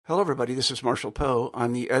Hello, everybody. This is Marshall Poe.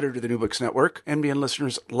 I'm the editor of the New Books Network. NBN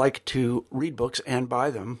listeners like to read books and buy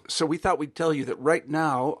them. So we thought we'd tell you that right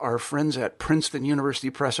now, our friends at Princeton University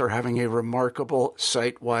Press are having a remarkable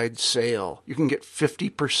site-wide sale. You can get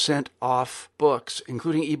 50% off books,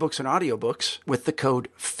 including ebooks and audiobooks, with the code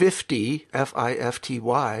 50,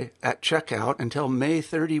 F-I-F-T-Y, at checkout until May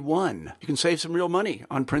 31. You can save some real money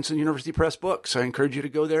on Princeton University Press books. I encourage you to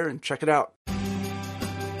go there and check it out.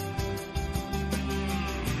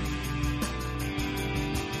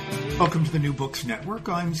 Welcome to the New Books Network.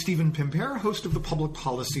 I'm Stephen Pimpare, host of the Public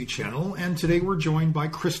Policy Channel, and today we're joined by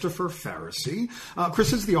Christopher Faracy.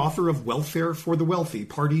 Chris is the author of Welfare for the Wealthy,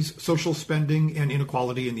 Parties, Social Spending, and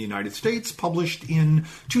Inequality in the United States, published in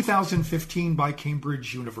 2015 by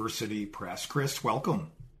Cambridge University Press. Chris, welcome.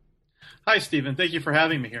 Hi, Stephen. Thank you for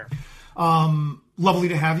having me here. Lovely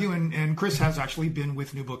to have you, and Chris has actually been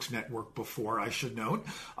with New Books Network before, I should note.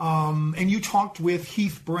 And you talked with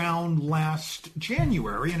Heath Brown last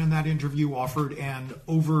January, and in that interview offered an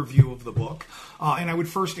overview of the book. And I would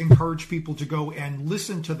first encourage people to go and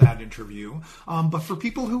listen to that interview. But for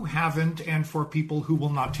people who haven't, and for people who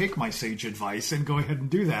will not take my sage advice and go ahead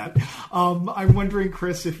and do that, I'm wondering,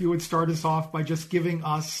 Chris, if you would start us off by just giving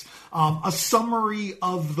us a summary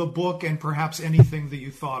of the book and perhaps anything that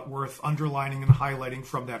you thought worth underlining and highlighting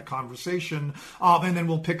from that conversation, and then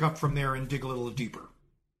we'll pick up from there and dig a little deeper.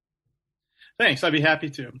 Thanks, I'd be happy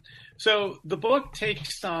to. So the book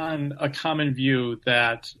takes on a common view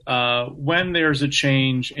that when there's a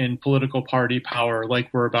change in political party power, like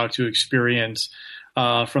we're about to experience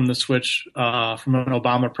from the switch from an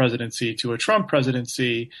Obama presidency to a Trump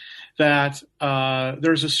presidency, that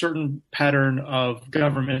there's a certain pattern of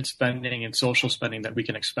government spending and social spending that we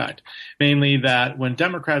can expect. Mainly that when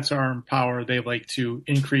Democrats are in power, they like to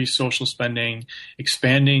increase social spending,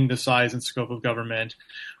 expanding the size and scope of government,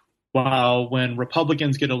 while when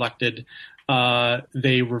Republicans get elected,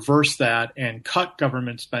 they reverse that and cut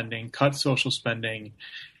government spending, cut social spending,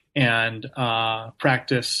 and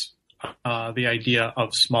practice the idea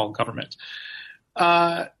of small government.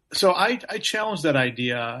 So I challenge that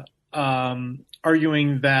idea,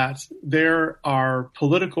 arguing that there are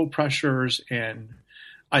political pressures and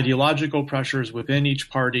ideological pressures within each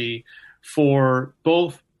party for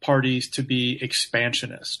both parties to be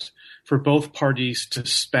expansionist, for both parties to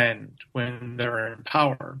spend when they're in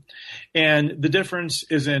power. And the difference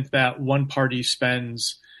isn't that one party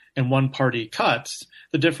spends and one party cuts.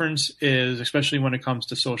 The difference is, especially when it comes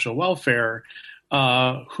to social welfare,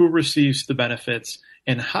 who receives the benefits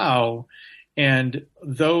and how. And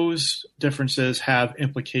those differences have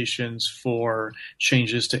implications for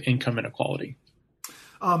changes to income inequality.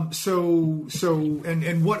 So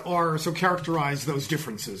characterize those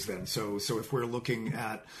differences then. So if we're looking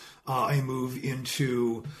at a move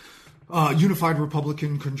into unified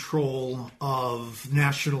Republican control of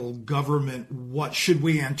national government, what should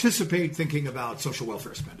we anticipate thinking about social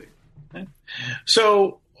welfare spending? Okay.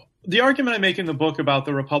 So the argument I make in the book about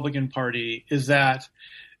the Republican Party is that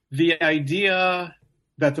the idea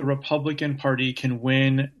that the Republican Party can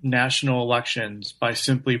win national elections by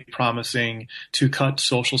simply promising to cut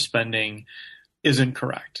social spending isn't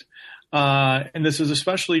correct. And this is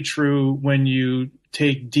especially true when you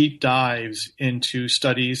take deep dives into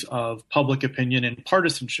studies of public opinion and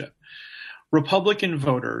partisanship. Republican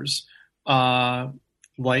voters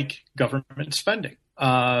like government spending.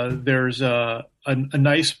 There's a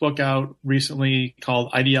nice book out recently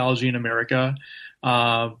called Ideology in America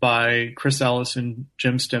by Chris Ellis and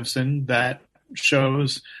Jim Stimson that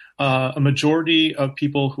shows a majority of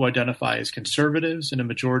people who identify as conservatives and a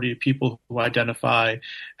majority of people who identify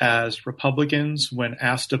as Republicans, when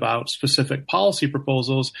asked about specific policy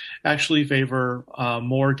proposals, actually favor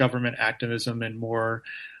more government activism and more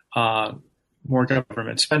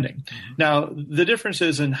government spending. Mm-hmm. Now, the difference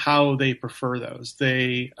is in how they prefer those.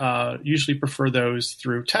 They usually prefer those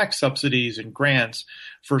through tax subsidies and grants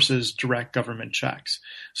versus direct government checks.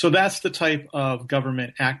 So that's the type of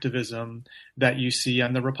government activism that you see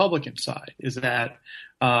on the Republican side, is that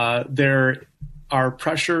there are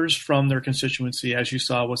pressures from their constituency, as you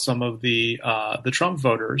saw with some of the Trump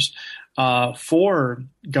voters, for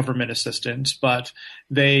government assistance, but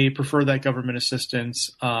they prefer that government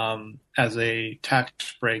assistance as a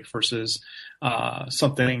tax break versus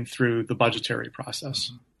something through the budgetary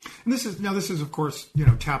process. And this is of course,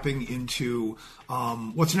 tapping into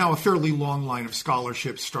what's now a fairly long line of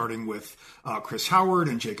scholarship, starting with Chris Howard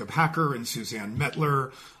and Jacob Hacker and Suzanne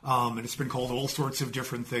Mettler, and it's been called all sorts of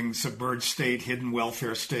different things: submerged state, hidden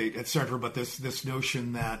welfare state, etc. But this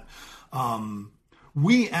notion that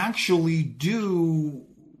we actually do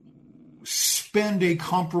spend a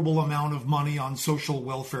comparable amount of money on social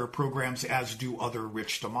welfare programs as do other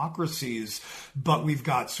rich democracies, but we've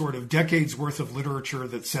got sort of decades worth of literature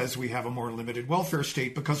that says we have a more limited welfare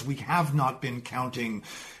state because we have not been counting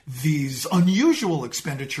these unusual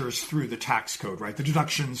expenditures through the tax code, right? The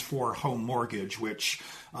deductions for home mortgage, which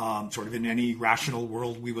sort of in any rational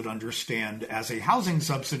world we would understand as a housing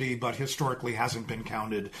subsidy, but historically hasn't been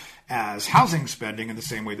counted as housing spending in the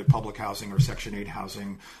same way that public housing or Section 8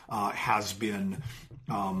 housing has been,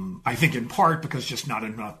 I think in part because just not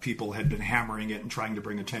enough people had been hammering it and trying to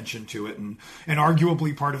bring attention to it. And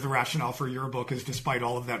arguably part of the rationale for your book is despite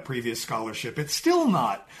all of that previous scholarship, it's still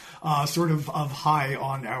not sort of high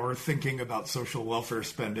on our thinking about social welfare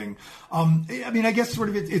spending. I mean, I guess sort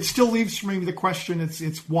of it still leaves for me the question,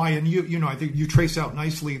 it's why, and you know, I think you trace out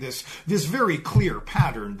nicely this very clear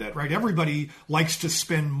pattern that, right, everybody likes to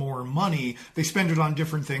spend more money. They spend it on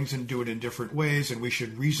different things and do it in different ways, and we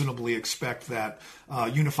should reasonably expect that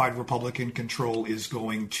unified Republican control is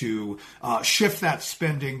going to shift that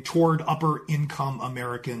spending toward upper income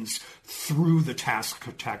Americans through the tax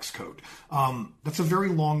code. That's a very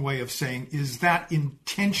long way of saying, is that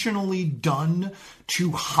intentionally done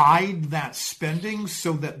to hide that spending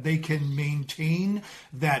so that they can maintain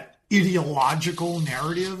that ideological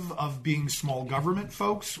narrative of being small government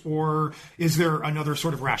folks, or is there another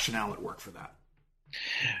sort of rationale at work for that?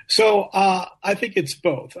 So I think it's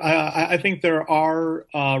both. I think there are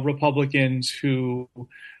Republicans who,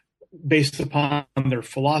 based upon their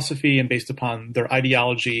philosophy and based upon their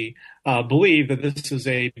ideology, believe that this is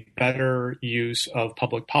a better use of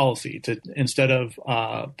public policy to, instead of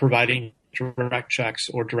providing direct checks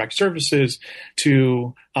or direct services,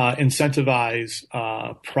 to incentivize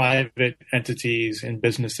private entities and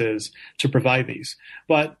businesses to provide these.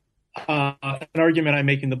 But an argument I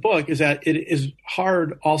make in the book is that it is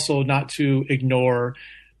hard also not to ignore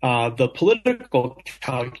the political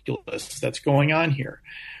calculus that's going on here.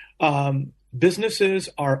 Businesses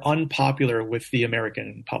are unpopular with the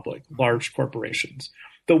American public, large corporations.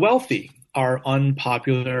 The wealthy are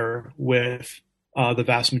unpopular with the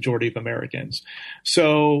vast majority of Americans.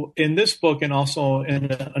 So in this book, and also in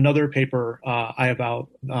another paper I have out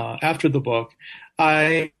after the book,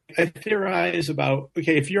 I theorize about,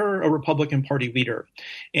 okay, if you're a Republican Party leader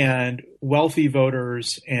and wealthy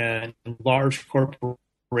voters and large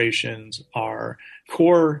corporations are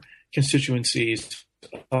core constituencies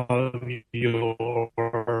of your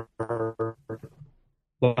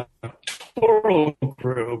electoral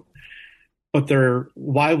group, but they're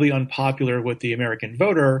widely unpopular with the American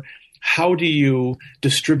voter, how do you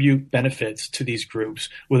distribute benefits to these groups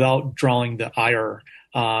without drawing the ire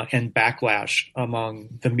and backlash among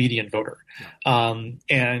the median voter?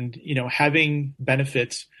 And, you know, having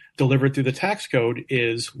benefits delivered through the tax code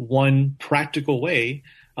is one practical way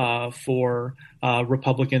for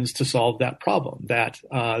Republicans to solve that problem, that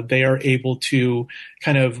they are able to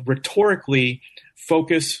kind of rhetorically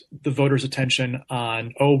focus the voters' attention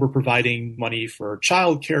on, oh, we're providing money for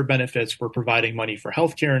child care benefits, we're providing money for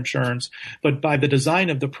health care insurance. But by the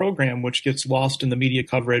design of the program, which gets lost in the media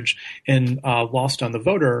coverage and lost on the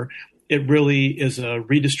voter, it really is a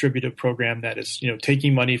redistributive program that is, you know,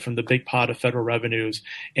 taking money from the big pot of federal revenues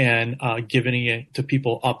and giving it to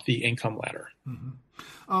people up the income ladder. Mm-hmm.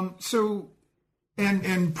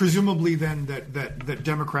 And presumably then that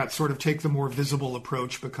Democrats sort of take the more visible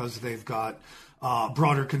approach because they've got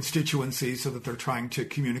broader constituencies, so that they're trying to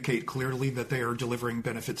communicate clearly that they are delivering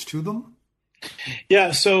benefits to them?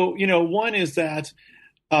 Yeah. So, you know, one is that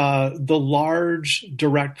the large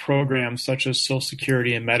direct programs such as Social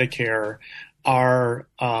Security and Medicare are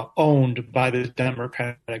owned by the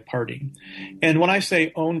Democratic Party. And when I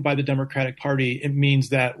say owned by the Democratic Party, it means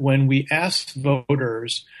that when we ask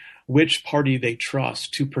voters which party they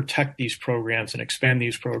trust to protect these programs and expand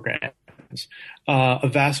these programs, a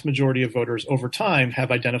vast majority of voters over time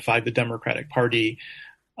have identified the Democratic Party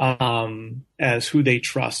as who they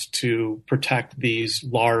trust to protect these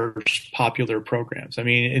large popular programs. I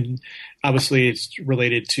mean, and obviously it's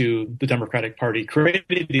related to the Democratic Party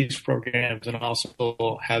created these programs and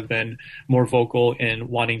also have been more vocal in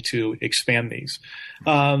wanting to expand these.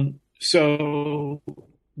 So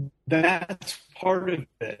that's part of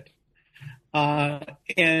it.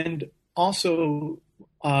 And also,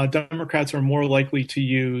 Democrats are more likely to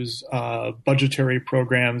use budgetary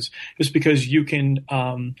programs just because you can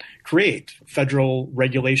create federal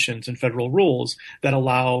regulations and federal rules that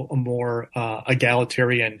allow a more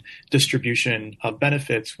egalitarian distribution of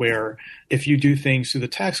benefits, where if you do things through the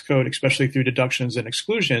tax code, especially through deductions and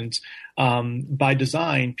exclusions, by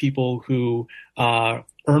design, people who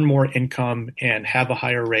earn more income and have a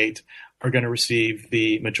higher rate are going to receive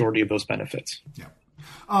the majority of those benefits. Yeah.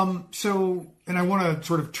 And I want to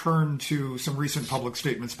sort of turn to some recent public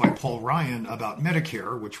statements by Paul Ryan about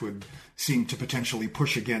Medicare, which would seem to potentially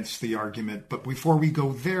push against the argument. But before we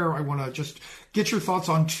go there, I want to just get your thoughts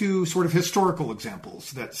on two sort of historical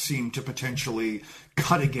examples that seem to potentially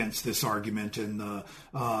cut against this argument. And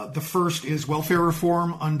the first is welfare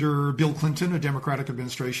reform under Bill Clinton, a Democratic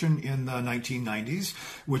administration in the 1990s,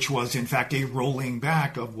 which was in fact a rolling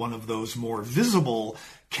back of one of those more visible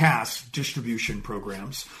cash distribution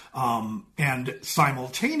programs, and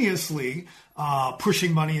simultaneously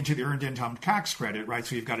pushing money into the earned income tax credit, right?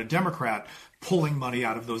 So you've got a Democrat pulling money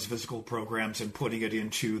out of those physical programs and putting it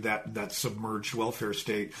into that submerged welfare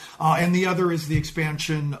state. And the other is the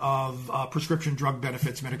expansion of prescription drug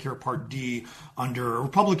benefits, Medicare Part D, under a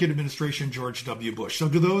Republican administration, George W. Bush. So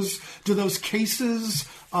do those cases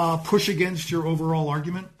push against your overall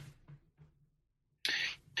argument?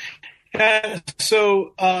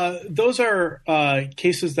 So those are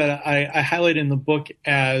cases that I highlight in the book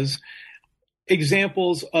as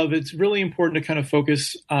examples of it's really important to kind of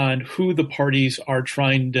focus on who the parties are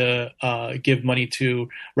trying to give money to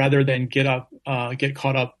rather than get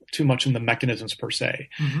caught up too much in the mechanisms per se.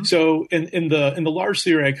 Mm-hmm. So in the large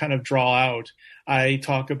theory I kind of draw out, I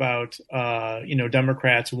talk about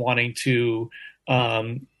Democrats wanting to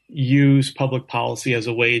use public policy as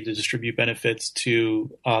a way to distribute benefits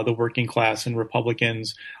to the working class, and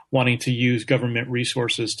Republicans wanting to use government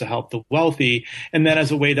resources to help the wealthy. And then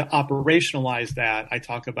as a way to operationalize that, I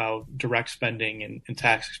talk about direct spending and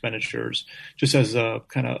tax expenditures just as a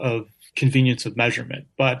kind of convenience of measurement.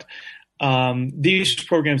 But these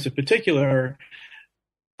programs in particular,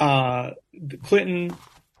 Clinton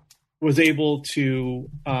was able to,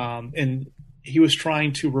 and he was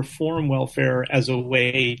trying to reform welfare as a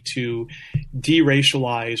way to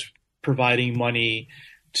deracialize providing money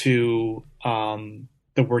to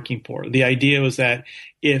the working poor. The idea was that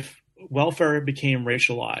if welfare became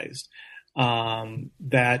racialized,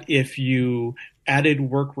 that if you added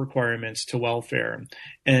work requirements to welfare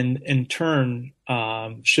and in turn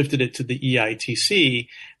shifted it to the EITC,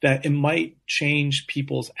 that it might change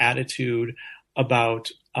people's attitude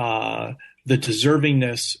about the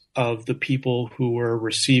deservingness of the people who were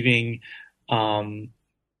receiving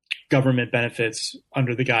government benefits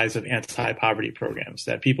under the guise of anti-poverty programs,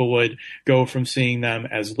 that people would go from seeing them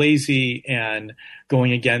as lazy and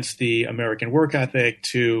going against the American work ethic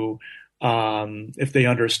to, if they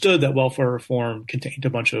understood that welfare reform contained a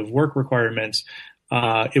bunch of work requirements,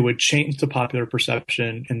 it would change the popular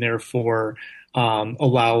perception and therefore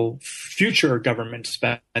allow future government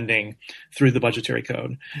spending through the budgetary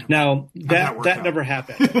code. Now, that never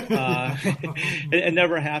happened. It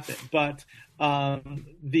never happened. But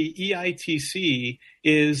the EITC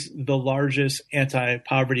is the largest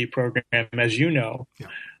anti-poverty program, as you know,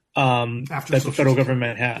 that the federal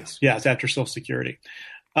government has. Yes, after Social Security.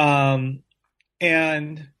 And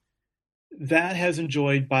that has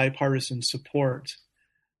enjoyed bipartisan support.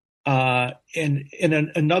 In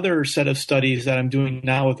another set of studies that I'm doing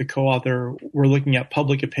now with a co-author, we're looking at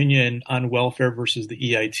public opinion on welfare versus the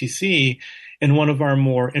EITC. And one of our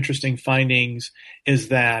more interesting findings is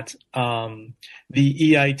that the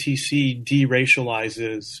EITC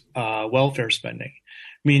deracializes welfare spending,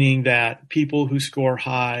 meaning that people who score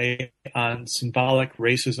high on symbolic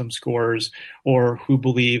racism scores or who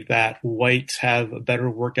believe that whites have a better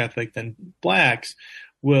work ethic than blacks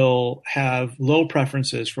will have low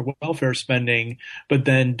preferences for welfare spending, but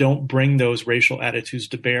then don't bring those racial attitudes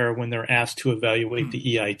to bear when they're asked to evaluate the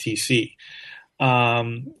EITC.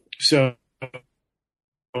 So,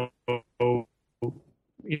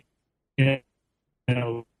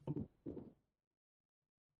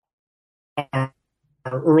 our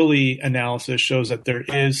early analysis shows that there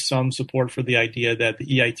is some support for the idea that the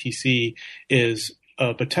EITC is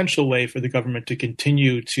a potential way for the government to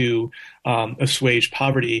continue to assuage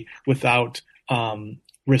poverty without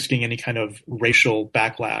risking any kind of racial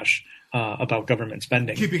backlash about government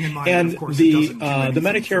spending. Keeping in mind, and of course, the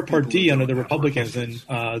Medicare Part D under the Republicans, and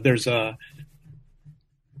there's a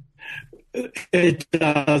it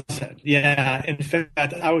does, yeah. In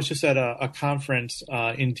fact, I was just at a conference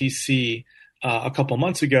in D.C. A couple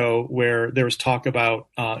months ago where there was talk about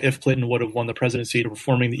if Clinton would have won the presidency, to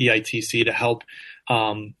reforming the EITC to help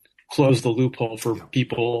close the loophole for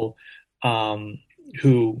people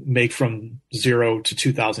who make from $0 to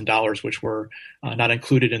 $2,000, which were not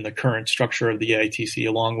included in the current structure of the EITC,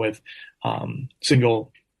 along with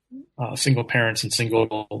single parents and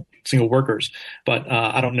single workers. But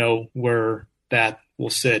I don't know where that will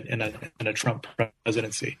sit in a Trump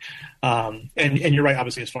presidency. And you're right,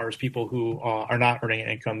 obviously, as far as people who are not earning an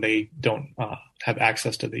income, they don't have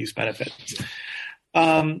access to these benefits.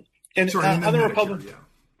 On the Republican,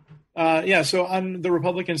 so on the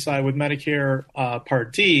Republican side with Medicare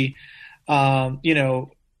Part D,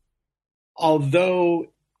 although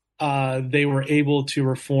they were able to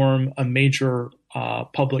reform a major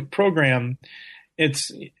public program,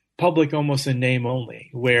 it's public almost in name only,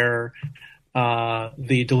 where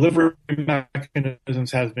the delivery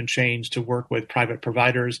mechanisms have been changed to work with private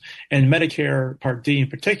providers, and Medicare Part D in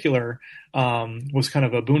particular was kind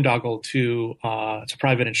of a boondoggle to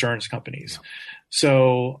private insurance companies. Yeah.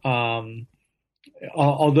 So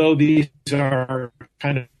although these are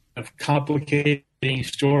kind of complicating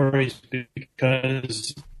stories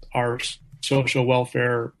because our social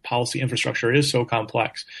welfare policy infrastructure is so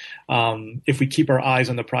complex, if we keep our eyes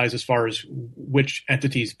on the prize as far as which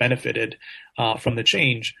entities benefited from the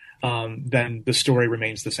change, then the story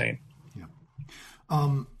remains the same. Yeah.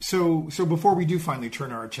 So before we do finally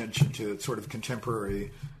turn our attention to sort of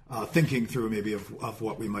contemporary thinking through maybe of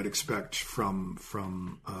what we might expect from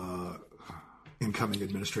incoming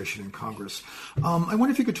administration in Congress, I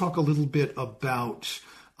wonder if you could talk a little bit about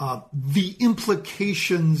the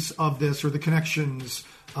implications of this, or the connections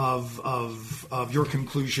of your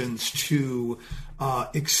conclusions to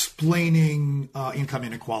explaining income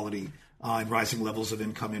inequality and rising levels of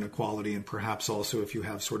income inequality, and perhaps also if you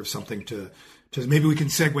have sort of something to maybe we can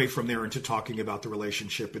segue from there into talking about the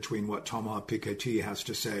relationship between what Thomas Piketty has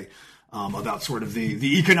to say about sort of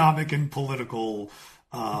the economic and political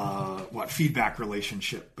feedback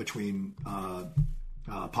relationship between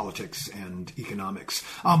politics and economics.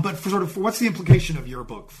 But for what's the implication of your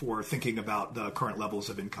book for thinking about the current levels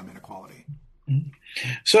of income inequality?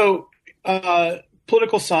 So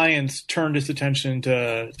political science turned its attention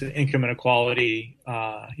to income inequality,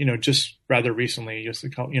 just rather recently, just a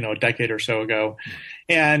decade or so ago.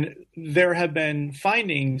 And there have been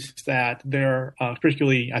findings that there,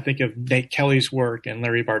 particularly I think of Nate Kelly's work and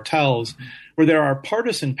Larry Bartel's, where there are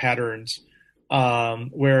partisan patterns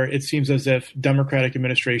where it seems as if Democratic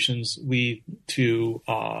administrations lead to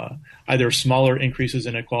either smaller increases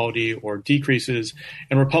in inequality or decreases,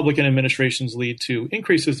 and Republican administrations lead to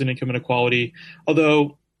increases in income inequality,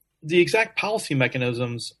 although the exact policy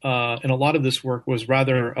mechanisms in a lot of this work was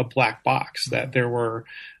rather a black box, that there were,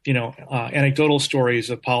 anecdotal stories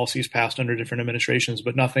of policies passed under different administrations,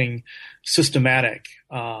 but nothing systematic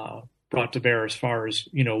brought to bear as far as,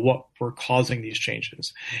 what were causing these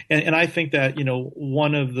changes. And I think that,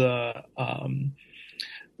 one of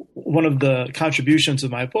the contributions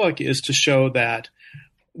of my book is to show that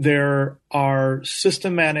there are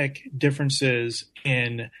systematic differences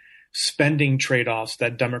in spending trade-offs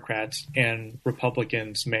that Democrats and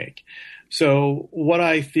Republicans make. So what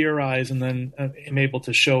I theorize and then am able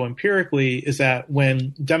to show empirically is that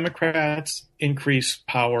when Democrats increase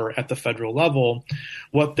power at the federal level,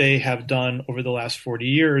 what they have done over the last 40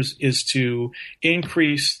 years is to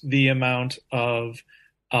increase the amount of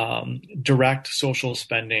direct social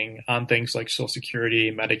spending on things like Social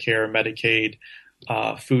Security, Medicare, Medicaid,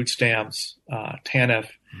 food stamps, TANF,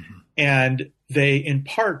 and they in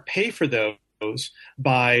part pay for those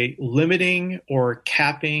by limiting or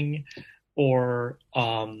capping or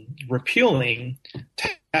repealing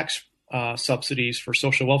tax subsidies for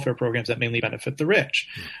social welfare programs that mainly benefit the rich.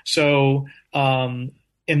 So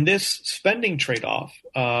in this spending trade-off,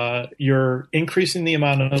 you're increasing the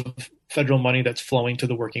amount of federal money that's flowing to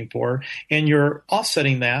the working poor, and you're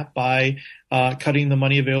offsetting that by cutting the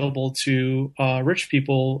money available to rich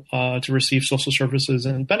people to receive social services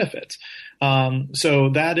and benefits. So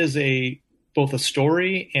that is both a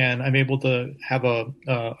story, and I'm able to have a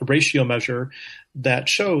ratio measure that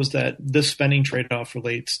shows that this spending trade-off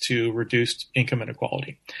relates to reduced income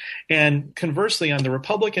inequality. And conversely, on the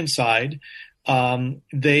Republican side,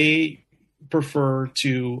 they prefer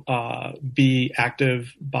to be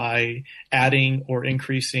active by adding or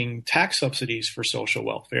increasing tax subsidies for social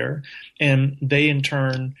welfare, and they in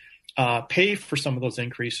turn pay for some of those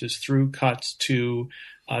increases through cuts to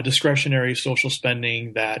discretionary social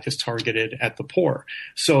spending that is targeted at the poor.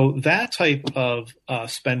 So that type of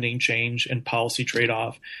spending change and policy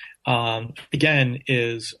trade-off, again,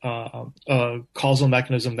 is a causal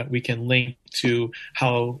mechanism that we can link to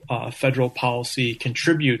how federal policy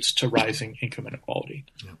contributes to rising income inequality.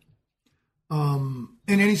 Yeah.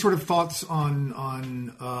 And any sort of thoughts on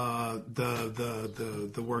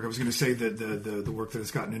the work? I was going to say that the work that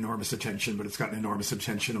has gotten enormous attention, but it's gotten enormous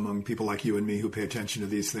attention among people like you and me who pay attention to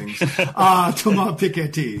these things. Thomas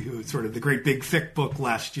Piketty, who sort of the great big thick book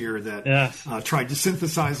last year that tried to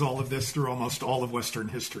synthesize all of this through almost all of Western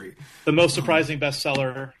history. The most surprising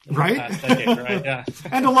bestseller in right? the past decade, right? Yeah.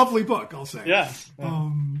 And a lovely book, I'll say. Yeah.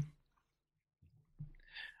 A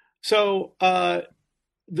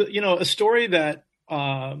story that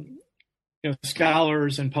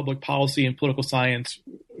scholars in public policy and political science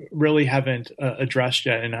really haven't addressed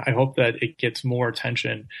yet, and I hope that it gets more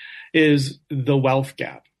attention, is the wealth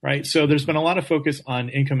gap, right? So there's been a lot of focus on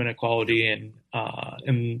income inequality and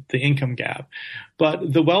the income gap,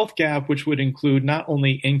 but the wealth gap, which would include not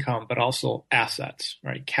only income but also assets,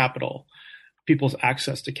 right? Capital, people's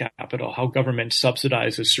access to capital, how government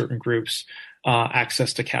subsidizes certain groups'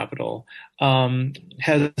 access to capital,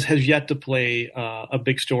 has yet to play a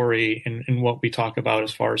big story in what we talk about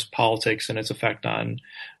as far as politics and its effect on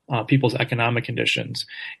people's economic conditions.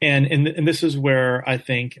 And this is where I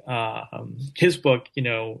think his book,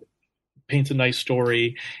 paints a nice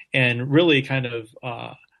story and really kind of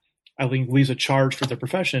I think leaves a charge for the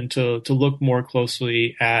profession to look more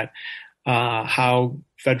closely at how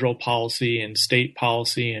federal policy and state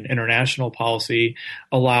policy and international policy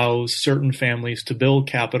allows certain families to build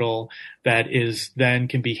capital that is then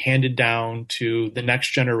can be handed down to the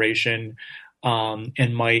next generation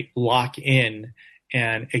and might lock in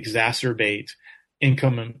and exacerbate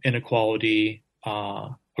income inequality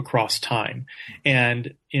across time.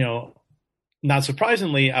 And, not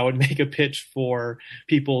surprisingly, I would make a pitch for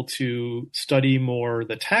people to study more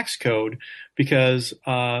the tax code because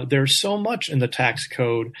there's so much in the tax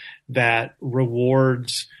code that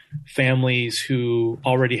rewards families who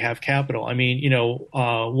already have capital. I mean,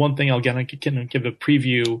 one thing I'll give a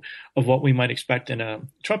preview of what we might expect in a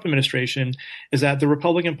Trump administration is that the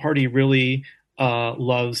Republican Party really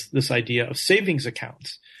loves this idea of savings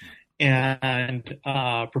accounts. And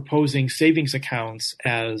proposing savings accounts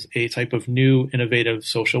as a type of new innovative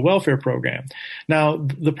social welfare program. Now,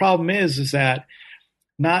 the problem is that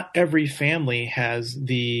not every family has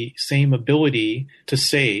the same ability to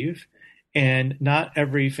save, and not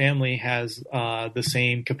every family has the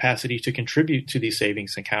same capacity to contribute to these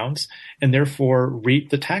savings accounts, and therefore reap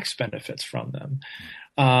the tax benefits from them.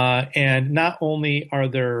 And not only are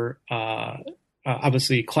there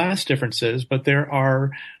obviously class differences, but there are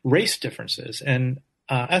race differences and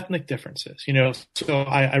ethnic differences. So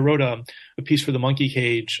I wrote a piece for the Monkey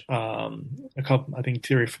Cage I think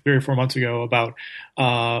 3 or 4 months ago about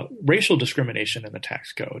racial discrimination in the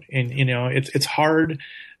tax code. And it's hard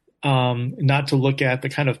not to look at the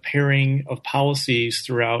kind of pairing of policies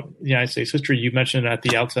throughout the United States history. You mentioned at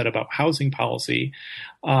the outset about housing policy,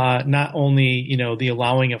 not only, the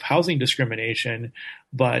allowing of housing discrimination,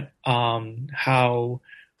 but how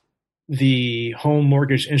the home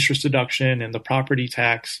mortgage interest deduction and the property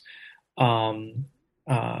tax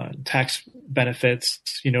tax benefits,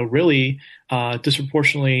 really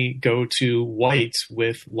disproportionately go to whites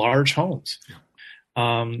with large homes.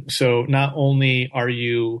 So not only are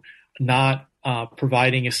you not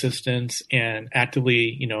providing assistance and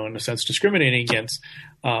actively, in a sense, discriminating against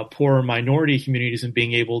poor minority communities and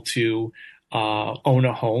being able to own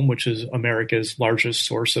a home, which is America's largest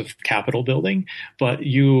source of capital building, but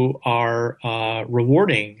you are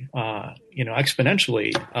rewarding,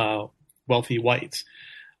 exponentially wealthy whites.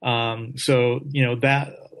 So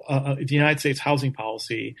that the United States housing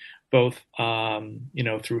policy, both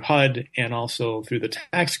through HUD and also through the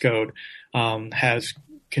tax code, has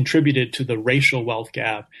contributed to the racial wealth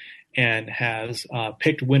gap and has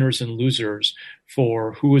picked winners and losers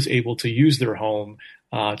for who is able to use their home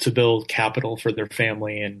to build capital for their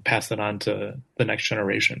family and pass that on to the next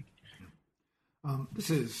generation. This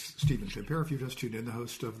is Stephen Pimpare, if you've just tuned in, the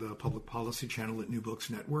host of the Public Policy Channel at New Books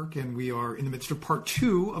Network, and we are in the midst of part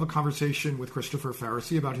 2 of a conversation with Christopher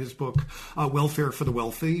Faracy about his book, Welfare for the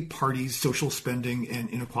Wealthy, Parties, Social Spending, and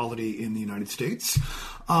Inequality in the United States.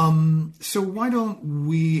 So why don't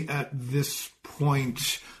we, at this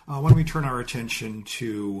point, turn our attention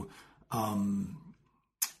to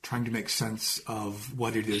trying to make sense of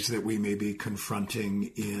what it is that we may be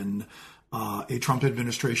confronting in a Trump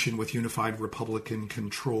administration with unified Republican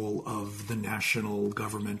control of the national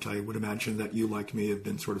government. I would imagine that you, like me, have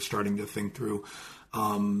been sort of starting to think through,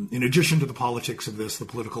 in addition to the politics of this,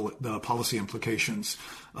 the policy implications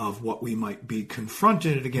of what we might be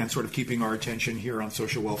confronted, again, sort of keeping our attention here on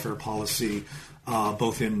social welfare policy,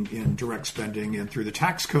 both in direct spending and through the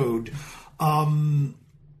tax code.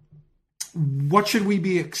 What should we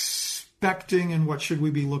be expecting and what should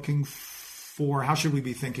we be looking for for how should we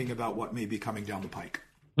be thinking about what may be coming down the pike?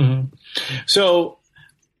 Mm-hmm. So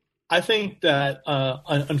I think that,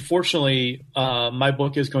 unfortunately, my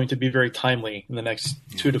book is going to be very timely in the next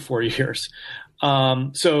 2 to 4 years.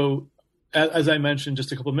 So as I mentioned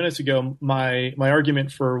just a couple of minutes ago, my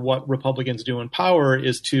argument for what Republicans do in power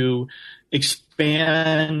is to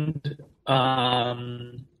expand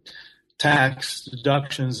tax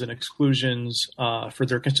deductions and exclusions for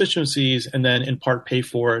their constituencies, and then in part pay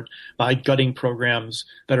for it by gutting programs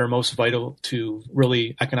that are most vital to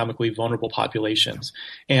really economically vulnerable populations.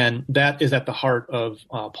 And that is at the heart of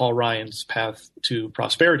Paul Ryan's path to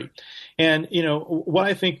prosperity. And, what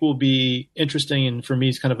I think will be interesting, and for me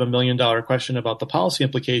is kind of $1 million question about the policy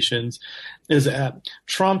implications, is that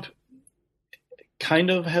Trump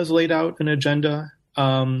kind of has laid out an agenda.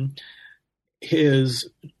 His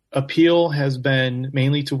appeal has been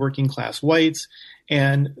mainly to working class whites,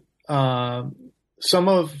 and some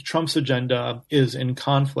of Trump's agenda is in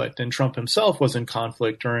conflict, and Trump himself was in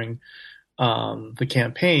conflict during the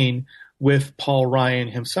campaign with Paul Ryan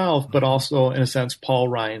himself, but also, in a sense, Paul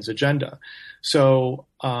Ryan's agenda. So,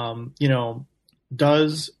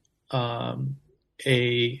 does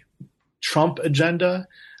a Trump agenda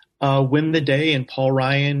win the day, and Paul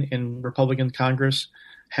Ryan in Republican Congress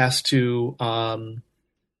has to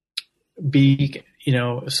be,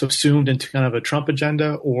 subsumed into kind of a Trump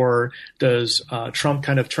agenda, or does Trump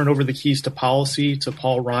kind of turn over the keys to policy to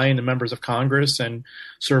Paul Ryan and members of Congress and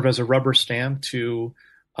serve as a rubber stamp to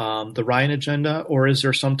the Ryan agenda, or is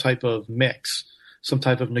there some type of mix, some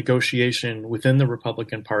type of negotiation within the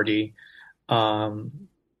Republican Party that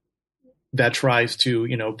tries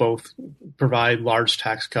to, both provide large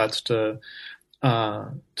tax cuts to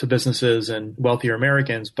businesses and wealthier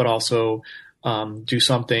Americans, but also do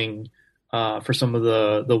something for some of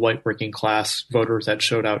the white working class voters that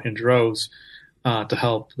showed out in droves to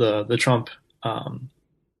help the Trump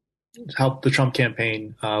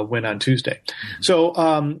campaign win on Tuesday. Mm-hmm. So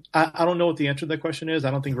I don't know what the answer to that question is.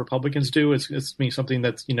 I don't think Republicans do. It's something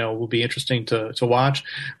that will be interesting to watch.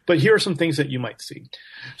 But here are some things that you might see.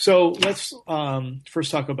 So let's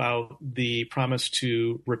first talk about the promise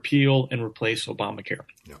to repeal and replace Obamacare.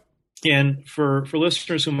 Yeah. And for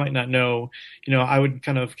listeners who might not know, I would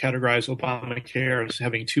kind of categorize Obamacare as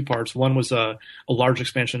having two parts. One was a large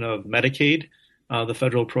expansion of Medicaid, the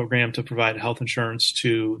federal program to provide health insurance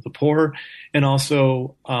to the poor, and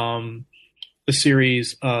also a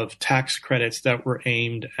series of tax credits that were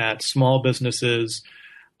aimed at small businesses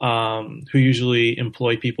who usually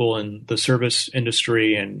employ people in the service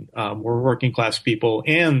industry and more working class people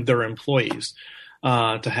and their employees.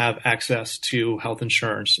 To have access to health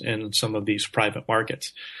insurance in some of these private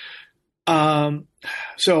markets.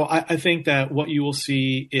 So I think that what you will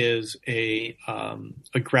see is a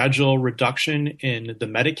gradual reduction in the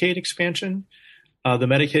Medicaid expansion. The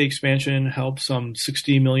Medicaid expansion helps some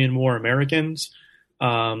 60 million more Americans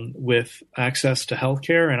with access to health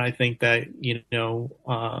care. And I think that,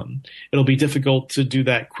 it'll be difficult to do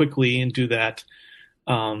that quickly and do that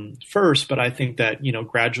first, but I think that,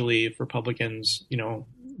 gradually if Republicans,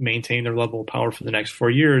 maintain their level of power for the next 4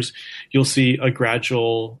 years, you'll see a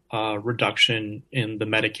gradual reduction in the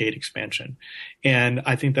Medicaid expansion. And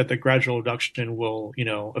I think that the gradual reduction will,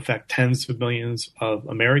 affect tens of millions of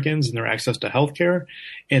Americans and their access to health care.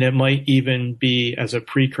 And it might even be as a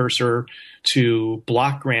precursor to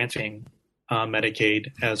block granting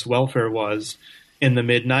Medicaid as welfare was in the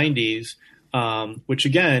mid-90s, which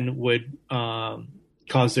again would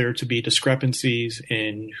cause there to be discrepancies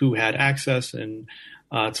in who had access and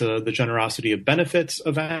to the generosity of benefits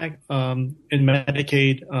of in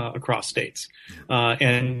Medicaid across states.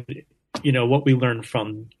 And what we learned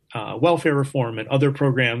from welfare reform and other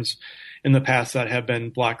programs in the past that have been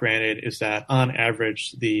block granted is that on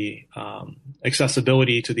average the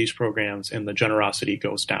accessibility to these programs and the generosity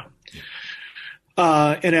goes down.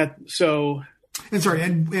 And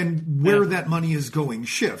where that money is going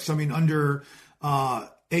shifts. I mean, under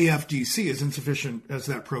AFDC, as insufficient as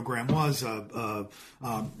that program was,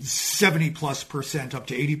 70+% up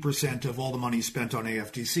to 80% of all the money spent on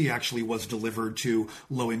AFDC actually was delivered to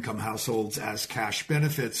low-income households as cash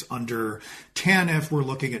benefits. Under TANF, we're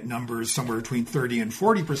looking at numbers somewhere between 30 and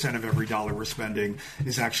 40% of every dollar we're spending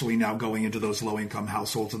is actually now going into those low-income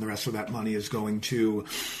households, and the rest of that money is going to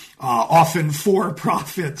often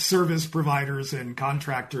for-profit service providers and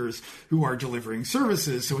contractors who are delivering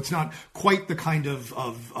services. So it's not quite the kind of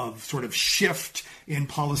sort of shift in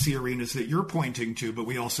policy arenas that you're pointing to, but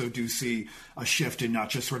we also do see a shift in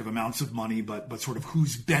not just sort of amounts of money, but sort of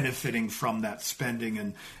who's benefiting from that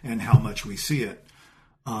spending and how much we see it.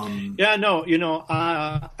 I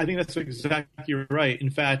think that's exactly right. In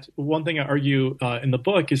fact, one thing I argue in the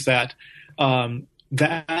book is that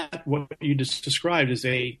that what you just described is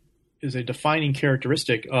a defining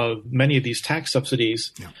characteristic of many of these tax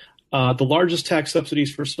subsidies. Yeah. The largest tax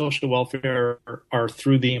subsidies for social welfare are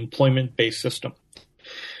through the employment-based system.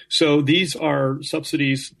 So these are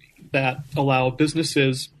subsidies that allow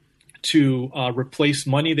businesses to replace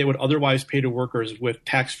money they would otherwise pay to workers with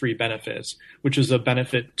tax-free benefits, which is a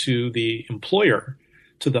benefit to the employer,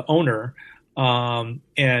 to the owner,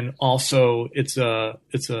 and also it's a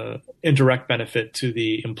indirect benefit to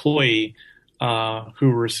the employee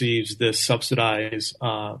who receives this subsidized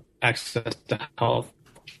access to health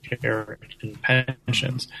care and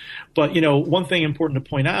pensions. But, one thing important to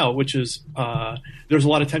point out, which is there's a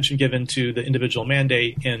lot of attention given to the individual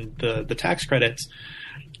mandate and the tax credits.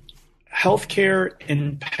 Healthcare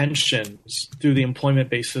and pensions through the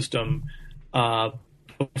employment-based system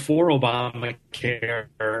before Obamacare,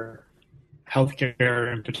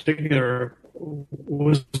 healthcare in particular,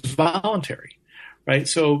 was voluntary, right?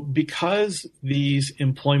 So because these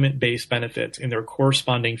employment-based benefits and their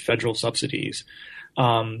corresponding federal subsidies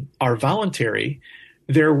are voluntary,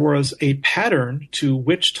 there was a pattern to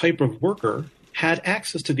which type of worker had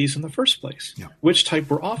access to these in the first place, which type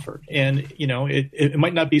were offered. And, it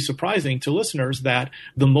might not be surprising to listeners that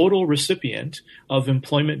the modal recipient of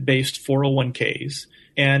employment-based 401ks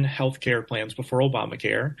and healthcare plans before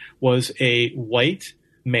Obamacare was a white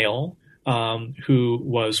male who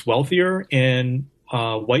was wealthier and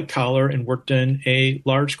white collar and worked in a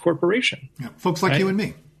large corporation. Yeah. Folks like you and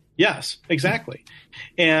me. Yes, exactly.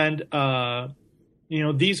 And,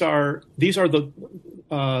 these are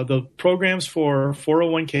the programs for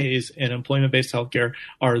 401ks and employment-based healthcare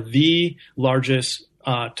are the largest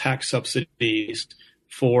tax subsidies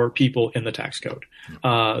for people in the tax code.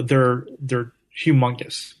 They're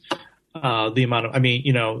humongous. The amount of,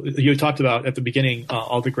 you talked about at the beginning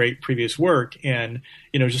all the great previous work, and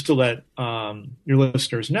just to let your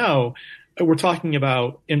listeners know, we're talking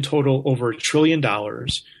about in total over $1 trillion a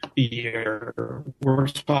year. We're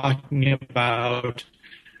talking about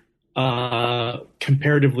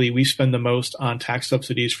comparatively, we spend the most on tax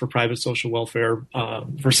subsidies for private social welfare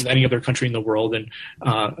versus any other country in the world, and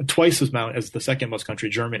twice as amount as the second most country,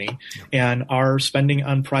 Germany. And our spending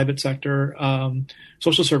on private sector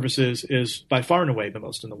social services is by far and away the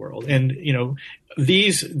most in the world. And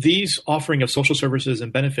these offering of social services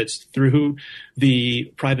and benefits through the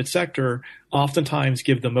private sector oftentimes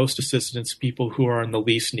give the most assistance to people who are in the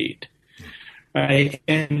least need. Right.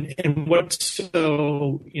 And what's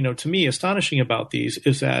so, to me astonishing about these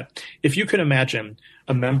is that if you could imagine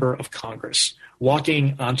a member of Congress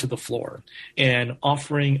walking onto the floor and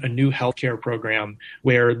offering a new healthcare program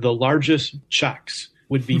where the largest checks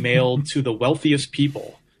would be mailed to the wealthiest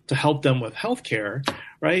people to help them with healthcare,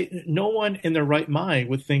 right? No one in their right mind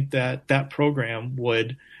would think that that program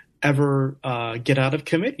would ever get out of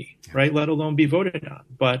committee, right? Let alone be voted on.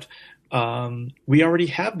 But we already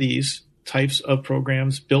have these types of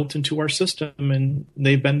programs built into our system, and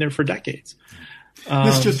they've been there for decades.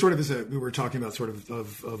 This just sort of is we were talking about sort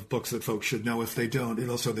of books that folks should know if they don't.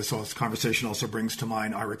 This conversation also brings to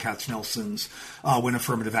mind Ira Katznelson's When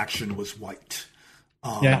Affirmative Action Was White.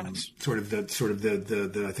 Sort of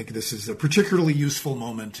the I think this is a particularly useful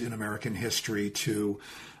moment in American history to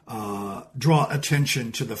draw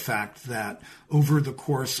attention to the fact that over the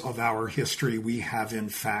course of our history, we have in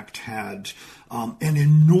fact had an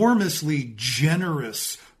enormously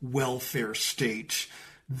generous welfare state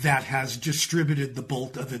that has distributed the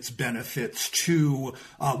bulk of its benefits to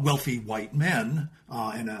wealthy white men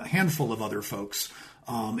and a handful of other folks.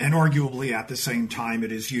 And arguably at the same time,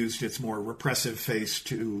 it has used its more repressive face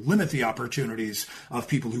to limit the opportunities of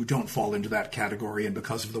people who don't fall into that category. And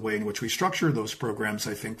because of the way in which we structure those programs,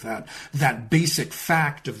 I think that that basic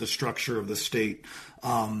fact of the structure of the state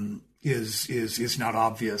is not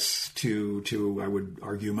obvious to I would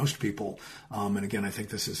argue most people. And again, I think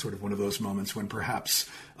this is sort of one of those moments when perhaps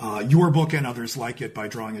your book and others like it, by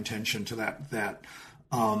drawing attention to that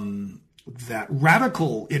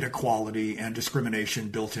radical inequality and discrimination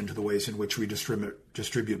built into the ways in which we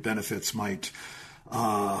distribute benefits might,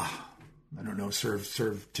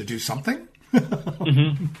 serve to do something.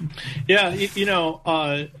 Mm-hmm. Yeah,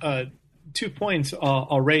 2 points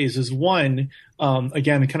I'll raise is one,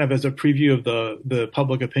 again, kind of as a preview of the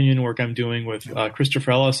public opinion work I'm doing with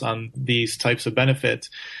Christopher Ellis on these types of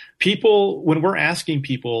benefits. People, when we're asking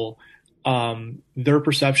people, their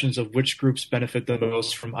perceptions of which groups benefit the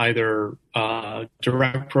most from either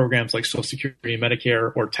direct programs like Social Security and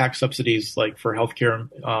Medicare, or tax subsidies like for healthcare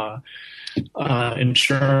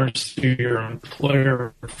insurance through your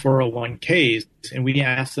employer 401ks. And we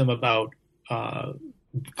asked them about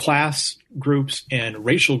class groups and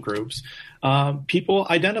racial groups. People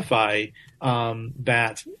identify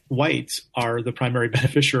that whites are the primary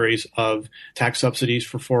beneficiaries of tax subsidies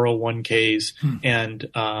for 401ks and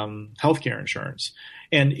healthcare insurance.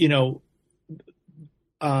 And,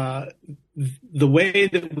 the way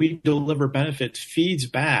that we deliver benefits feeds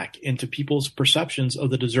back into people's perceptions of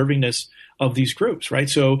the deservingness of these groups, right?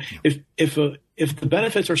 So if the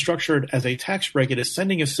benefits are structured as a tax break, it is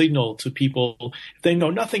sending a signal to people, if they know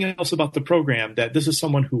nothing else about the program, that this is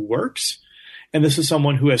someone who works and this is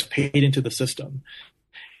someone who has paid into the system.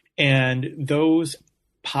 And those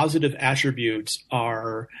positive attributes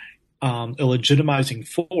are a legitimizing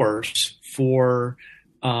force for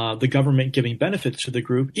the government giving benefits to the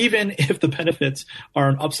group, even if the benefits are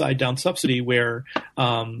an upside down subsidy where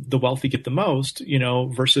the wealthy get the most,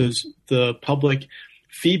 versus the public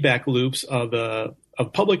feedback loops of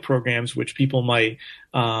public programs, which people might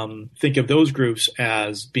think of those groups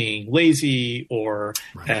as being lazy or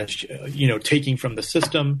as, taking from the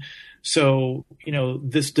system. So,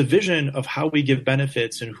 this division of how we give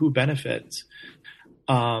benefits and who benefits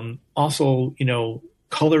also,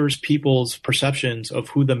 colors people's perceptions of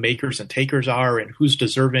who the makers and takers are and who's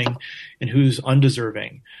deserving and who's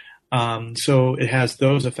undeserving. So it has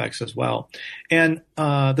those effects as well. And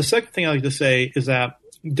the second thing I like to say is that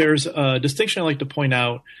there's a distinction I like to point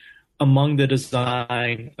out among the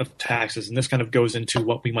design of taxes, and this kind of goes into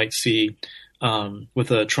what we might see with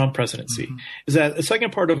the Trump presidency, is that the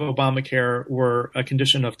second part of Obamacare were a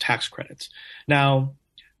condition of tax credits. Now,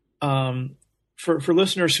 for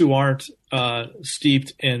listeners who aren't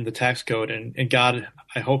steeped in the tax code, and God,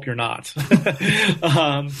 I hope you're not,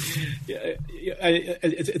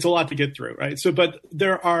 it's a lot to get through, right? So, but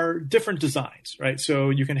there are different designs, right? So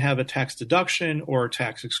you can have a tax deduction or a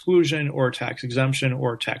tax exclusion or a tax exemption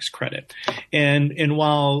or a tax credit. And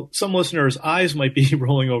while some listeners' eyes might be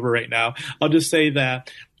rolling over right now, I'll just say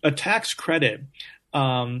that a tax credit,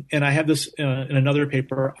 and I have this in another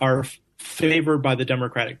paper, are favored by the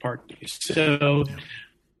Democratic Party. So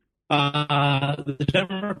the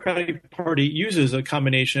Democratic Party uses a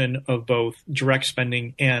combination of both direct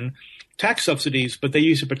spending and tax subsidies, but they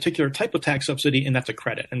use a particular type of tax subsidy, and that's a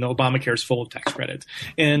credit. And the Obamacare is full of tax credits.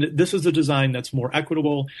 And this is a design that's more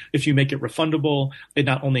equitable. If you make it refundable, it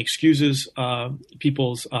not only excuses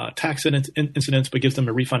people's tax incidents, but gives them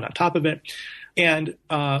a refund on top of it. And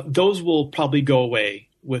those will probably go away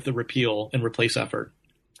with the repeal and replace effort.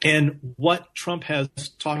 And what Trump has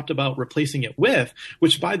talked about replacing it with,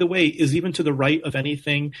 which, by the way, is even to the right of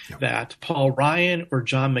anything that Paul Ryan or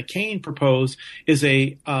John McCain proposed, is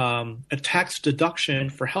a tax deduction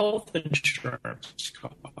for health insurance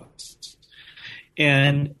costs.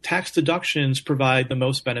 And tax deductions provide the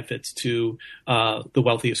most benefits to the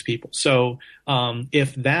wealthiest people. So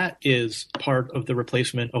if that is part of the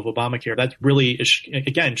replacement of Obamacare, that's really,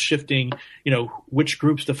 again, shifting, which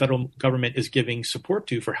groups the federal government is giving support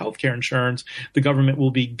to for healthcare insurance. The government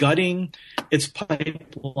will be gutting its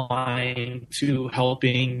pipeline to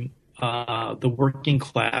helping the working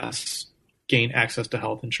class gain access to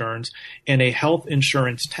health insurance, and a health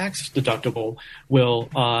insurance tax deductible will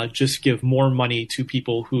just give more money to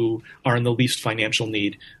people who are in the least financial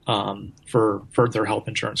need for their health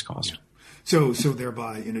insurance costs. So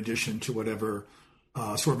thereby, in addition to whatever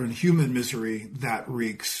sort of inhuman misery that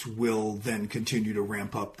wreaks, will then continue to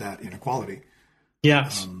ramp up that inequality.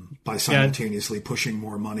 Yes. By simultaneously pushing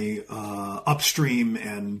more money upstream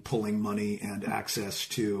and pulling money and access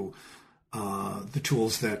to the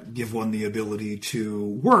tools that give one the ability to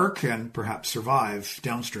work and perhaps survive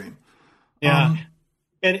downstream. Yeah.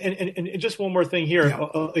 And just one more thing here.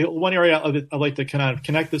 Yeah. One area I'd like to kind of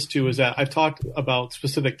connect this to is that I've talked about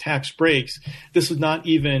specific tax breaks. This is not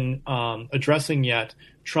even addressing yet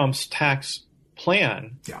Trump's tax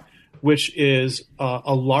plan, which is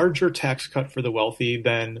a larger tax cut for the wealthy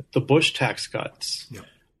than the Bush tax cuts. Yeah.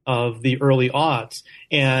 Of the early aughts.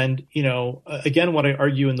 And, again, what I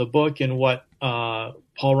argue in the book and what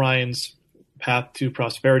Paul Ryan's Path to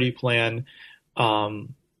Prosperity plan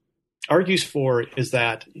argues for is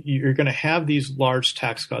that you're going to have these large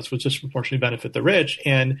tax cuts which disproportionately benefit the rich,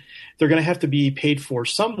 and they're going to have to be paid for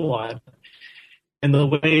somewhat. And the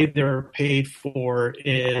way they're paid for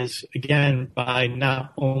is, again, by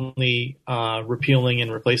not only repealing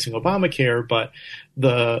and replacing Obamacare, but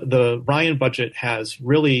the Ryan budget has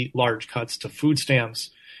really large cuts to food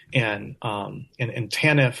stamps and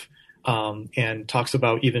TANF, and talks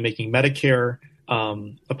about even making Medicare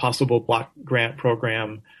a possible block grant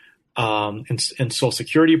program, and Social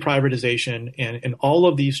Security privatization, and all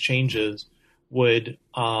of these changes would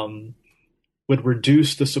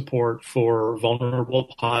reduce the support for vulnerable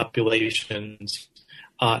populations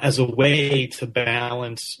as a way to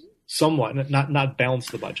balance somewhat, not balance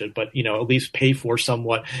the budget, but at least pay for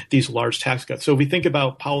somewhat these large tax cuts. So if we think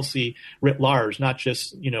about policy writ large, not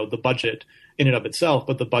just the budget in and of itself,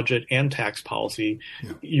 but the budget and tax policy,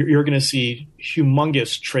 you're going to see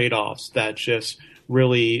humongous trade-offs that just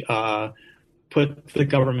really put the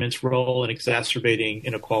government's role in exacerbating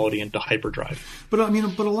inequality into hyperdrive. But a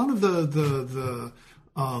lot of the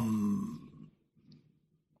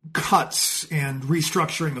cuts and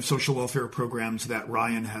restructuring of social welfare programs that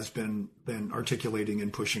Ryan has been articulating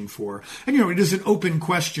and pushing for. And, it is an open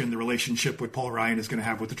question, the relationship what Paul Ryan is going to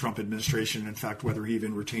have with the Trump administration, in fact, whether he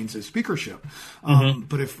even retains his speakership.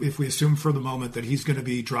 But if we assume for the moment that he's going to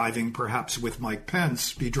be driving, perhaps with Mike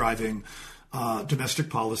Pence, domestic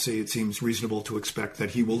policy, it seems reasonable to expect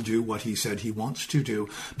that he will do what he said he wants to do.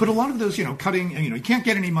 But a lot of those, cutting, you can't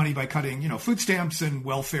get any money by cutting, food stamps and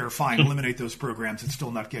welfare, fine, eliminate those programs. It's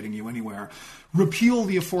still not getting you anywhere. Repeal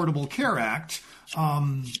the Affordable Care Act.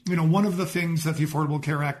 One of the things that the Affordable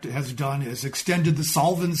Care Act has done is extended the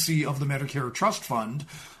solvency of the Medicare Trust Fund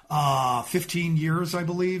 15 years, I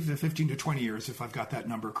believe, 15 to 20 years, if I've got that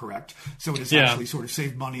number correct. So it has actually sort of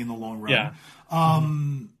saved money in the long run. Yeah.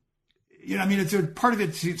 It's a part of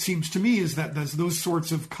it seems to me is that those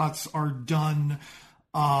sorts of cuts are done.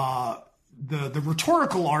 The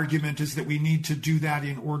rhetorical argument is that we need to do that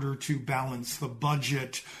in order to balance the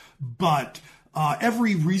budget. But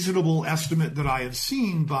every reasonable estimate that I have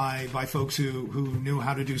seen by folks who knew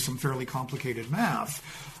how to do some fairly complicated math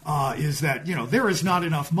is that there is not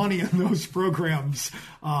enough money in those programs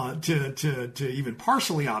to even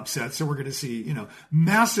partially offset. So we're going to see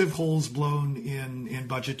massive holes blown in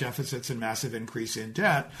budget deficits and massive increase in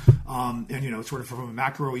debt. And sort of from a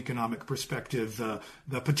macroeconomic perspective,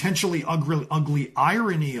 the potentially ugly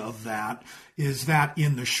irony of that is that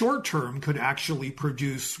in the short term could actually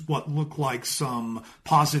produce what look like some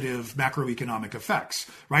positive macroeconomic effects,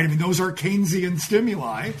 right? Those are Keynesian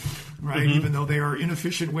stimuli, right? Even though they are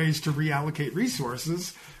inefficient ways to reallocate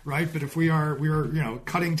resources, right? But if we're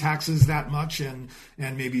cutting taxes that much and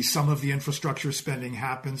maybe some of the infrastructure spending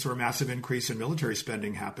happens or a massive increase in military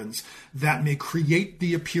spending happens, that may create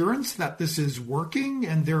the appearance that this is working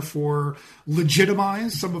and therefore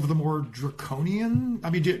legitimize some of the more draconian.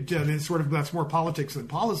 It's sort of, that's more politics than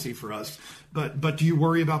policy for us. But do you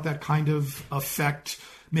worry about that kind of effect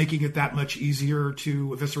making it that much easier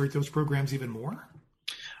to eviscerate those programs even more?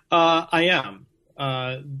 I am.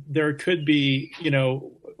 There could be,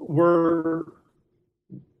 we're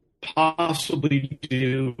possibly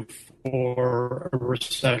due for a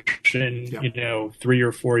recession, 3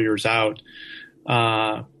 or 4 years out.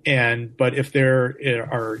 But if there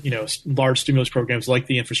are, large stimulus programs like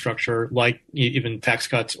the infrastructure, like even tax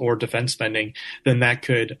cuts or defense spending, then that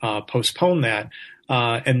could postpone that.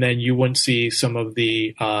 And then you wouldn't see some of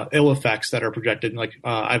the ill effects that are projected. Like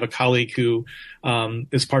I have a colleague who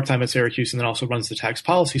is part-time at Syracuse and then also runs the Tax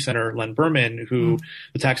Policy Center, Len Berman, who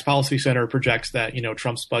the Tax Policy Center projects that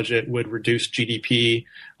Trump's budget would reduce GDP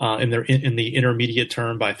in the intermediate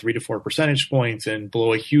term by 3 to 4 percentage points and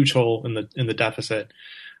blow a huge hole in the deficit.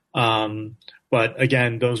 But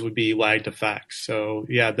again, those would be lagged effects. So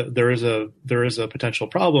yeah, there is a potential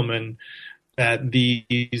problem, and that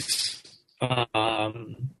these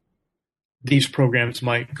programs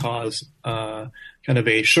might cause kind of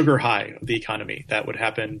a sugar high of the economy that would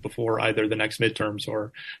happen before either the next midterms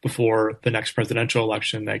or before the next presidential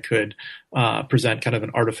election that could present kind of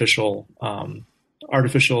an artificial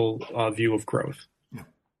view of growth.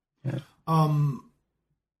 Yeah.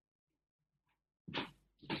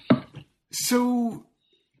 So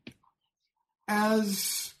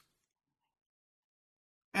as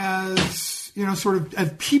sort of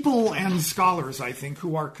as people and scholars, I think,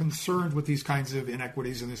 who are concerned with these kinds of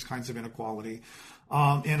inequities and these kinds of inequality,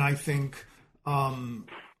 and I think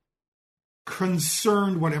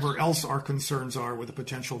concerned, whatever else our concerns are with the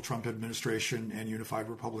potential Trump administration and unified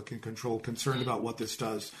Republican control, concerned about what this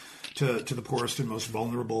does to the poorest and most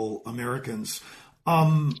vulnerable Americans.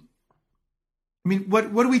 What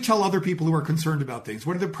do we tell other people who are concerned about things?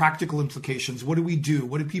 What are the practical implications? What do we do?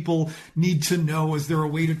 What do people need to know? Is there a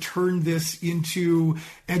way to turn this into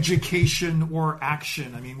education or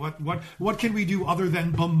action? What can we do other than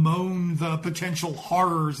bemoan the potential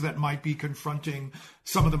horrors that might be confronting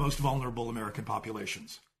some of the most vulnerable American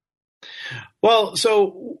populations? Well,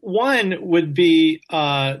 so one would be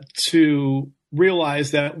to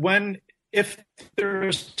realize that if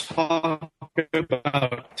there's talk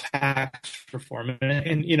about tax reform,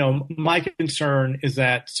 and my concern is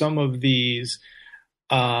that some of these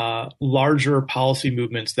larger policy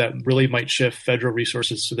movements that really might shift federal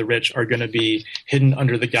resources to the rich are going to be hidden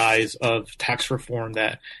under the guise of tax reform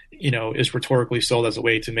that, is rhetorically sold as a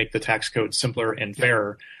way to make the tax code simpler and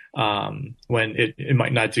fairer, when it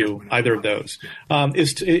might not do either of those.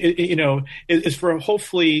 Is for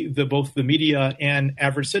hopefully both the media and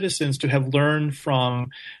average citizens to have learned from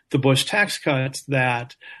the Bush tax cuts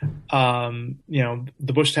that,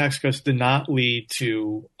 the Bush tax cuts did not lead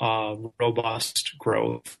to robust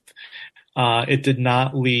growth. It did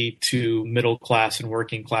not lead to middle class and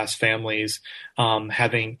working class families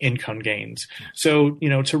having income gains. So,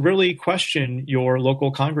 to really question your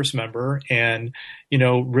local Congress member and,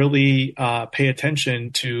 really pay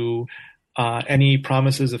attention to any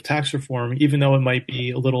promises of tax reform, even though it might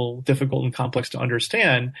be a little difficult and complex to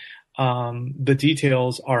understand, the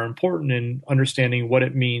details are important in understanding what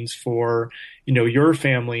it means for, your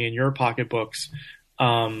family and your pocketbooks.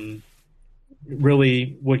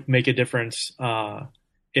 Really would make a difference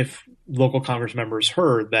if local Congress members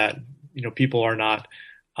heard that people are not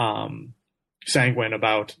sanguine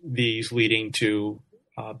about these leading to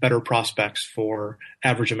better prospects for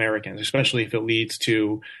average Americans, especially if it leads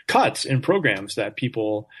to cuts in programs that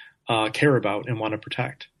people care about and want to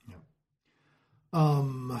protect.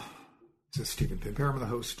 This is Stephen Pimpare. I'm the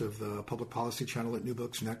host of the Public Policy Channel at New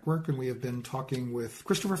Books Network, and we have been talking with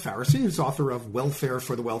Christopher Faracy, who's author of Welfare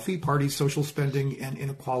for the Wealthy, Parties, Social Spending, and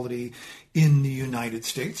Inequality in the United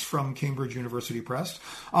States from Cambridge University Press.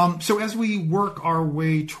 So as we work our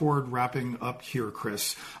way toward wrapping up here,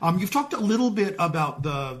 Chris, you've talked a little bit about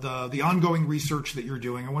the ongoing research that you're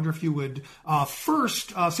doing. I wonder if you would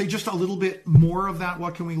first say just a little bit more of that.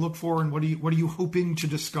 What can we look for, and what are you hoping to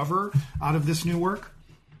discover out of this new work?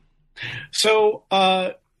 So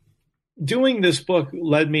doing this book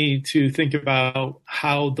led me to think about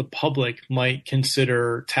how the public might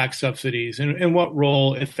consider tax subsidies and what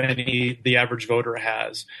role, if any, the average voter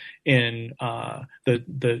has in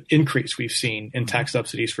the increase we've seen in tax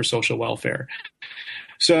subsidies for social welfare.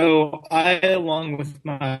 So I, along with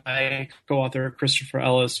my co-author, Christopher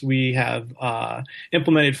Ellis, we have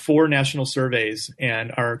implemented 4 national surveys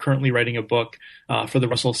and are currently writing a book for the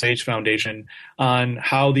Russell Sage Foundation on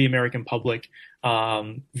how the American public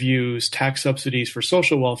views tax subsidies for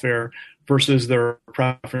social welfare versus their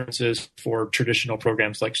preferences for traditional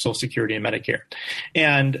programs like Social Security and Medicare.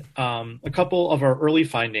 And a couple of our early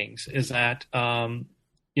findings is that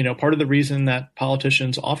part of the reason that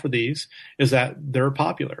politicians offer these is that they're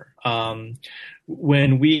popular.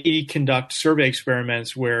 When we conduct survey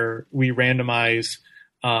experiments where we randomize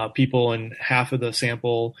people and half of the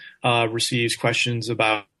sample receives questions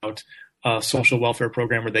about a social welfare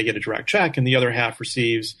program where they get a direct check, and the other half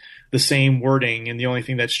receives the same wording, and the only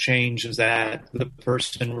thing that's changed is that the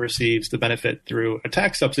person receives the benefit through a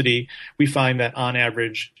tax subsidy, we find that on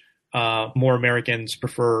average, more Americans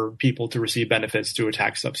prefer people to receive benefits through a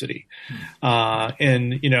tax subsidy.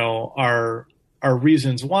 And our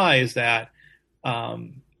reasons why is that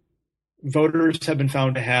voters have been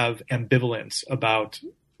found to have ambivalence about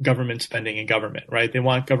government spending and government, right? They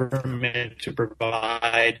want government to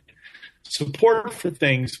provide support for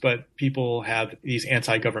things, but people have these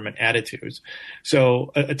anti-government attitudes.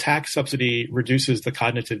 So a tax subsidy reduces the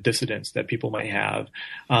cognitive dissonance that people might have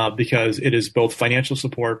because it is both financial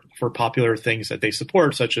support for popular things that they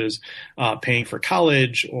support, such as paying for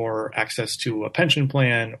college or access to a pension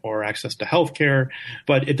plan or access to health care,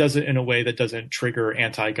 but it does it in a way that doesn't trigger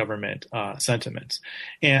anti-government sentiments.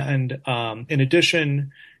 And in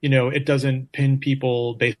addition, it doesn't pin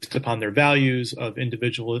people based upon their values of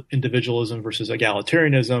individualism versus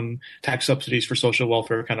egalitarianism. Tax subsidies for social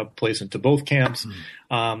welfare kind of plays into both camps.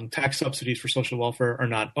 Tax subsidies for social welfare are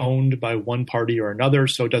not owned by one party or another,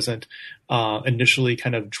 so it doesn't initially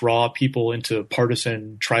kind of draw people into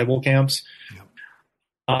partisan tribal camps.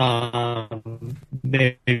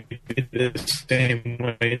 Maybe the same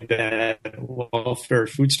way that welfare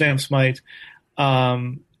food stamps might.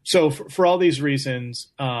 So for all these reasons,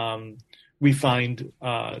 we find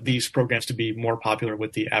these programs to be more popular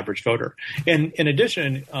with the average voter. And in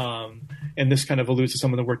addition, and this kind of alludes to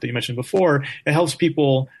some of the work that you mentioned before, it helps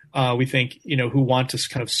people we think, who want to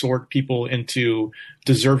kind of sort people into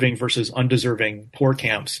deserving versus undeserving poor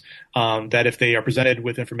camps, that if they are presented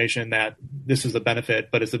with information that this is the benefit,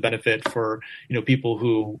 but it's the benefit for, people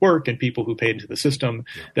who work and people who paid into the system,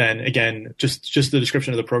 then again, just the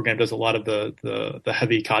description of the program does a lot of the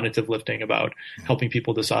heavy cognitive lifting about helping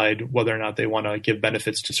people decide whether or not they want to give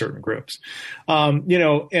benefits to certain groups.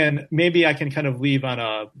 And maybe I can kind of leave on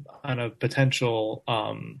a potential,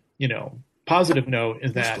 positive note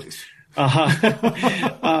is that,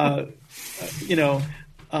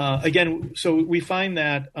 again, so we find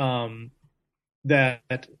that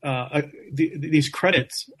these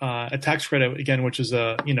credits, a tax credit, again, which is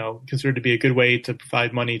considered to be a good way to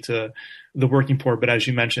provide money to the working poor, but as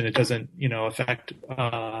you mentioned, it doesn't, affect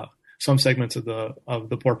some segments of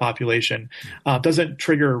the poor population, doesn't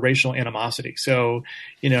trigger racial animosity. So,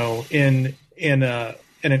 in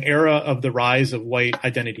an era of the rise of white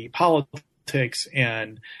identity politics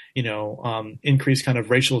and increased kind of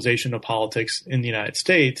racialization of politics in the United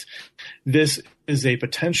States, this is a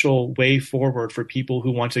potential way forward for people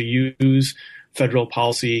who want to use federal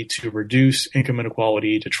policy to reduce income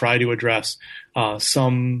inequality, to try to address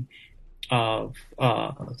some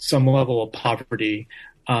level of poverty,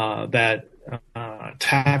 that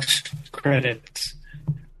tax credits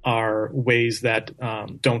are ways that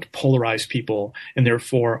don't polarize people and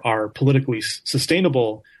therefore are politically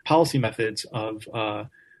sustainable policy methods of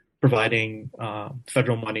providing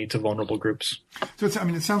federal money to vulnerable groups. So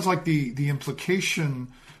it sounds like the implication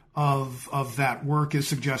of that work is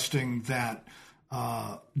suggesting that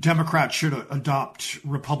Democrats should adopt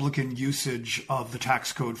Republican usage of the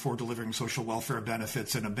tax code for delivering social welfare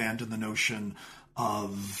benefits and abandon the notion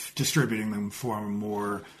of distributing them for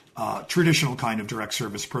more traditional kind of direct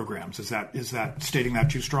service programs. Is that stating that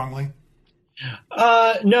too strongly?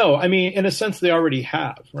 No, I mean, in a sense, they already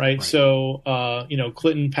have, right? So,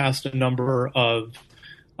 Clinton passed a number of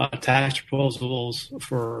tax proposals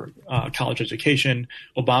for college education.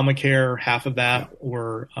 Obamacare, half of that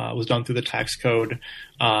was done through the tax code.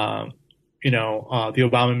 The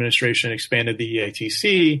Obama administration expanded the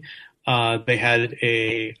EITC. They had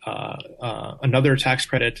another tax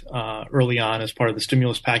credit early on as part of the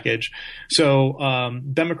stimulus package. So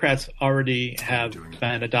Democrats already have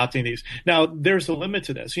been adopting these. Now, there's a limit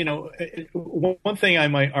to this. One thing I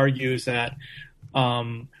might argue is that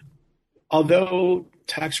although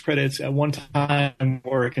tax credits at one time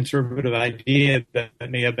were a conservative idea that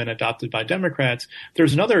may have been adopted by Democrats,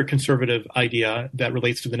 there's another conservative idea that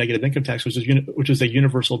relates to the negative income tax, which is a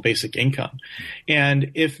universal basic income.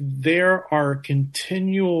 And if there are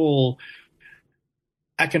continual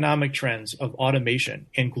economic trends of automation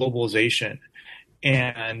and globalization,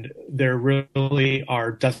 and there really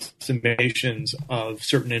are decimations of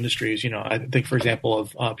certain industries. I think, for example,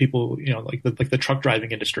 of people, like the truck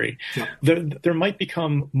driving industry. Yeah. There might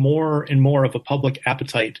become more and more of a public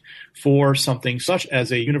appetite for something such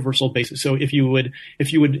as a universal basis. So if you would,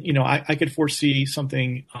 I could foresee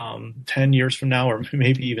something 10 years from now, or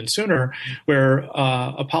maybe even sooner, where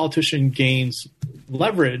a politician gains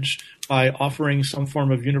leverage by offering some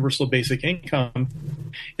form of universal basic income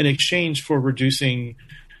in exchange for reducing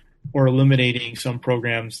or eliminating some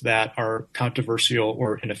programs that are controversial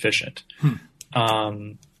or inefficient.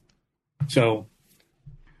 So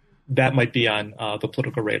that might be on the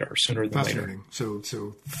political radar sooner than later. So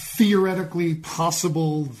theoretically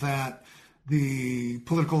possible that the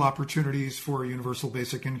political opportunities for a universal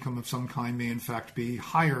basic income of some kind may in fact be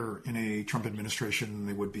higher in a Trump administration than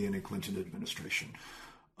they would be in a Clinton administration.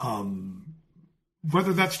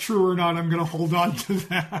 Whether that's true or not, I'm going to hold on to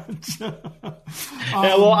that.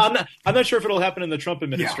 Well, I'm not sure if it'll happen in the Trump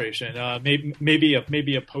administration. Yeah.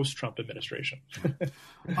 Maybe a post-Trump administration.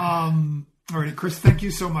 All right, Chris, thank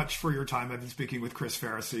you so much for your time. I've been speaking with Chris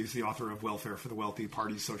Ferris. He's the author of Welfare for the Wealthy,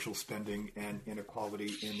 Party, Social Spending, and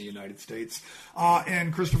Inequality in the United States.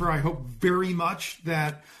 And Christopher, I hope very much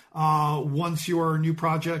that once your new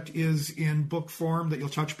project is in book form, that you'll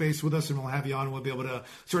touch base with us and we'll have you on and we'll be able to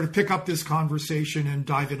sort of pick up this conversation and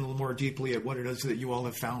dive in a little more deeply at what it is that you all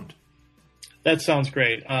have found. That sounds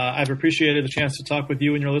great. I've appreciated the chance to talk with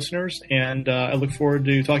you and your listeners, and I look forward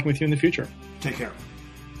to talking with you in the future. Take care.